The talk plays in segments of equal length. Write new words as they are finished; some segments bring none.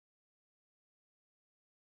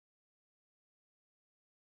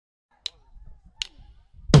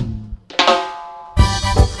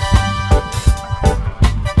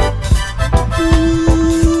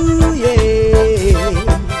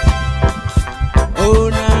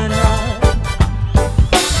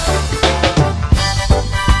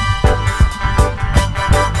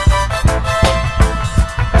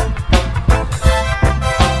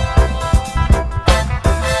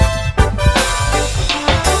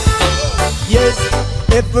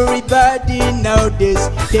Everybody nowadays,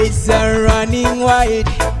 days are running wide.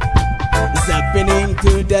 It's happening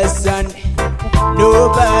to the sun,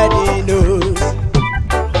 nobody knows.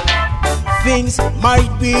 Things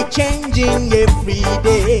might be changing every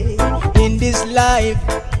day in this life,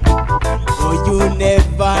 oh, you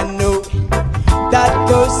never know that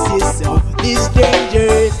causes of these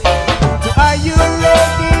dangers. So are you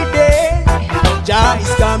ready then? Jah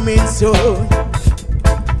is coming soon.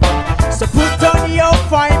 So put on your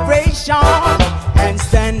vibration and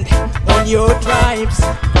stand on your tribes,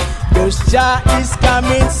 cause Jah is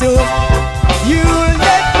coming soon. You'll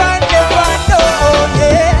never know,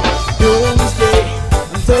 yeah. Doomsday,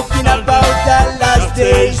 I'm talking about the last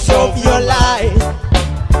days of your life.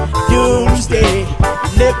 Doomsday,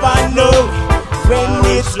 never know when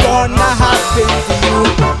it's gonna happen to you.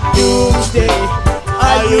 Doomsday,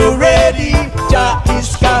 are you ready? Jah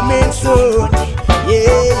is coming soon.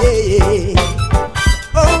 Yeah.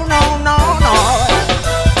 Oh no, no, no.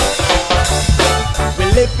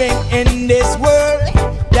 We're living in this world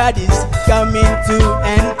that is coming to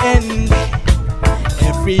an end.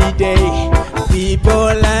 Every day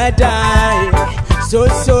people are dying, so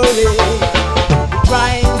sorry.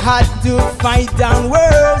 Trying hard to fight down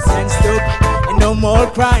wars and stop no more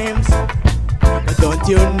crimes. But don't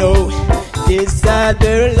you know these are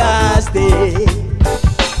the last days?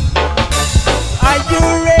 Are you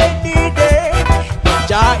ready then?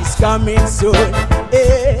 Jah is coming soon,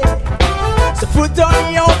 eh? So put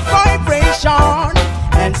on your vibration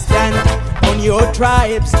and stand on your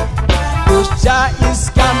tribes, cause Jah is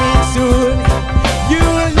coming soon.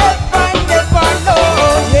 You'll never know,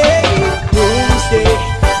 yeah. Doomsday,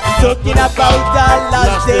 I'm talking about the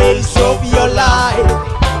last days of your life.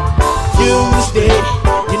 Doomsday,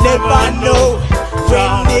 you never know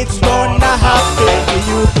when it's gonna happen to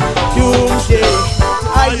you. Doomsday,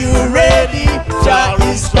 are you ready? Jah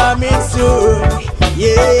is coming soon.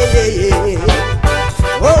 Yeah.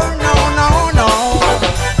 Oh no, no, no.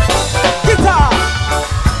 Guitar.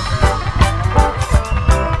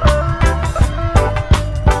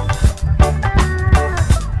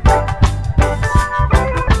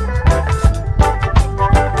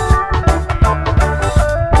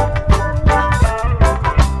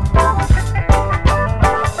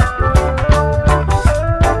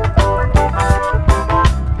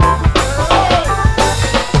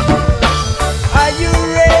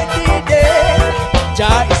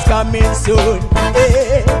 Coming soon,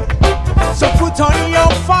 eh? So put on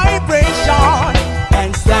your vibration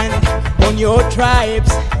and stand on your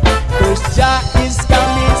tribes, cause Jah is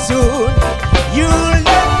coming soon. You'll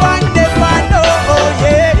never know,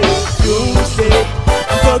 yeah. Doomsday,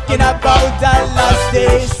 I'm talking about the last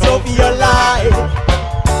days of your life.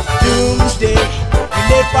 Doomsday, you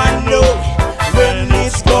never know when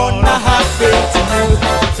it's gonna happen to you.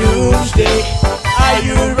 Doomsday, are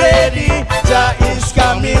you ready? Jah is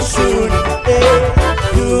coming soon, eh?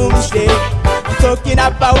 Doomsday, I'm talking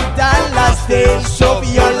about that